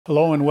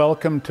Hello and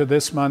welcome to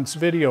this month's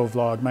video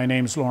vlog. My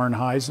name's Lauren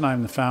Heisen.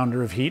 I'm the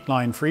founder of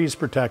Heatline Freeze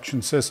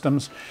Protection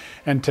Systems.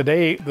 And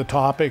today the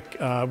topic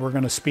we're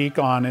going to speak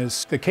on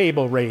is the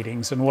cable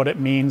ratings and what it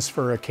means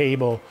for a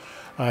cable,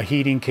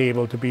 heating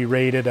cable, to be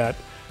rated at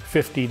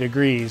 50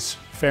 degrees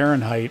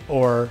Fahrenheit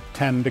or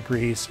 10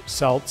 degrees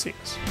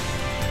Celsius.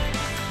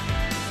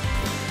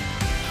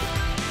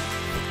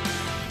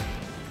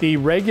 The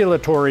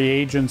regulatory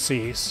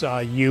agencies,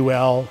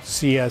 UL,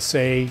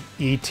 CSA,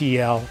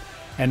 ETL,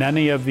 and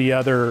any of the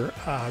other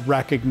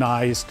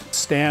recognized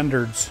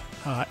standards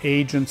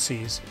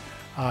agencies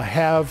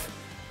have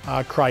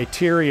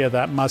criteria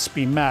that must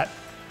be met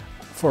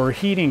for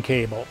heating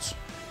cables.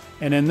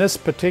 And in this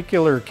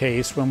particular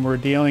case, when we're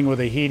dealing with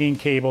a heating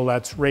cable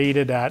that's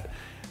rated at,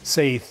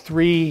 say,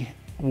 3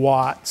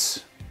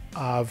 watts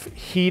of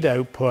heat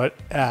output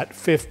at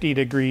 50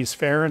 degrees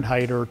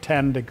Fahrenheit or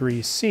 10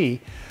 degrees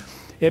C,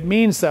 it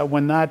means that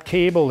when that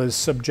cable is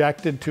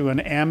subjected to an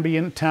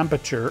ambient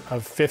temperature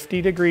of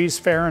 50 degrees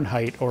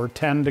Fahrenheit or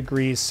 10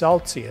 degrees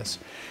Celsius,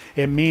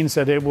 it means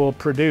that it will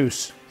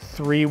produce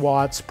 3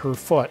 watts per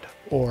foot,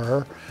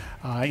 or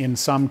in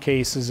some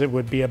cases it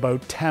would be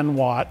about 10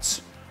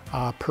 watts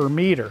per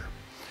meter.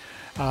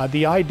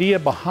 The idea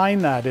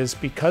behind that is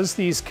because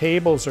these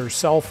cables are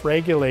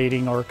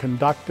self-regulating or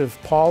conductive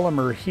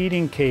polymer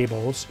heating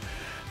cables,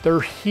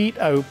 their heat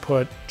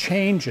output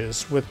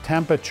changes with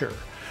temperature.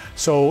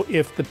 So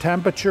if the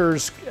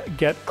temperatures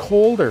get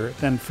colder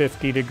than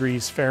 50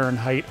 degrees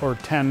Fahrenheit or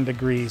 10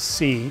 degrees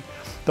C,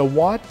 the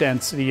watt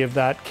density of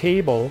that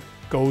cable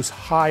goes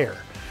higher.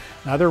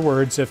 In other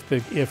words, if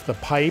the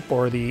pipe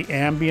or the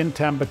ambient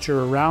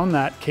temperature around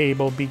that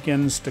cable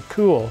begins to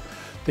cool,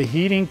 the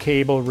heating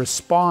cable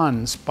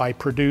responds by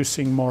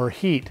producing more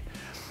heat.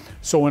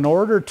 So in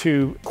order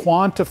to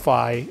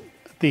quantify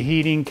the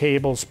heating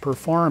cable's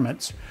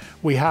performance,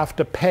 we have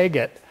to peg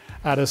it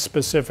at a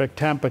specific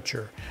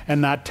temperature,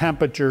 and that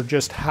temperature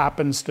just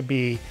happens to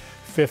be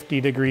 50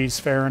 degrees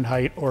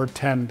Fahrenheit or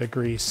 10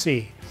 degrees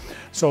C.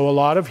 So a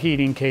lot of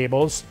heating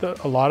cables,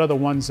 a lot of the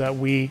ones that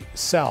we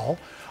sell,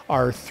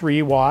 are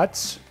 3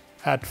 watts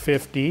at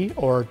 50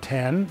 or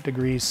 10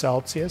 degrees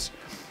Celsius,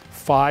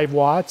 5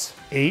 watts,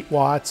 8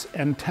 watts,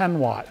 and 10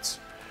 watts.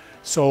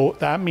 So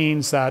that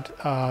means that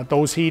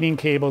those heating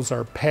cables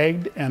are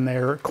pegged and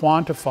they're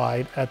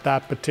quantified at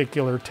that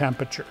particular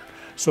temperature,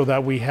 so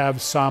that we have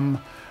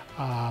some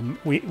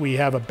we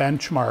have a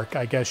benchmark,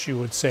 I guess you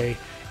would say,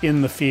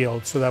 in the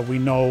field, so that we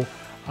know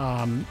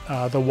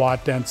the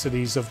watt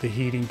densities of the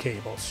heating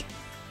cables.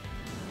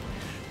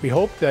 We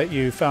hope that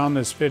you found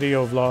this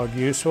video vlog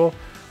useful.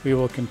 We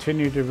will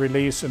continue to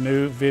release a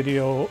new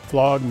video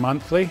vlog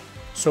monthly,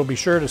 so be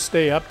sure to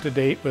stay up to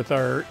date with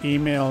our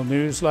email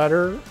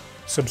newsletter,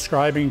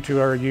 subscribing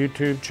to our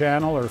YouTube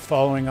channel, or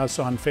following us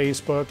on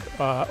Facebook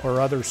or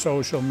other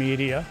social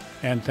media.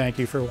 And thank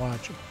you for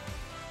watching.